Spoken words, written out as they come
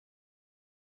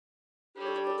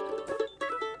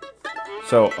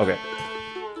So, okay.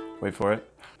 Wait for it.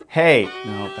 Hey,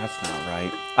 no, that's not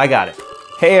right. I got it.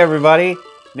 Hey everybody,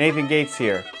 Nathan Gates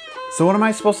here. So what am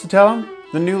I supposed to tell him?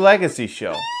 The new Legacy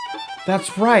show.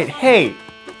 That's right, hey.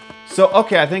 So,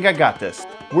 okay, I think I got this.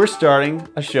 We're starting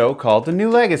a show called The New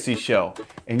Legacy Show.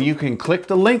 And you can click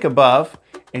the link above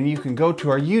and you can go to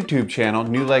our YouTube channel,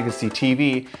 New Legacy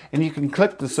TV, and you can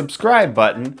click the subscribe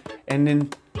button and then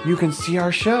you can see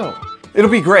our show. It'll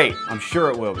be great, I'm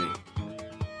sure it will be.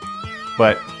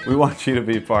 But we want you to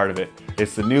be part of it.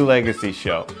 It's The New Legacy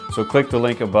Show. So click the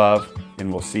link above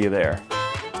and we'll see you there.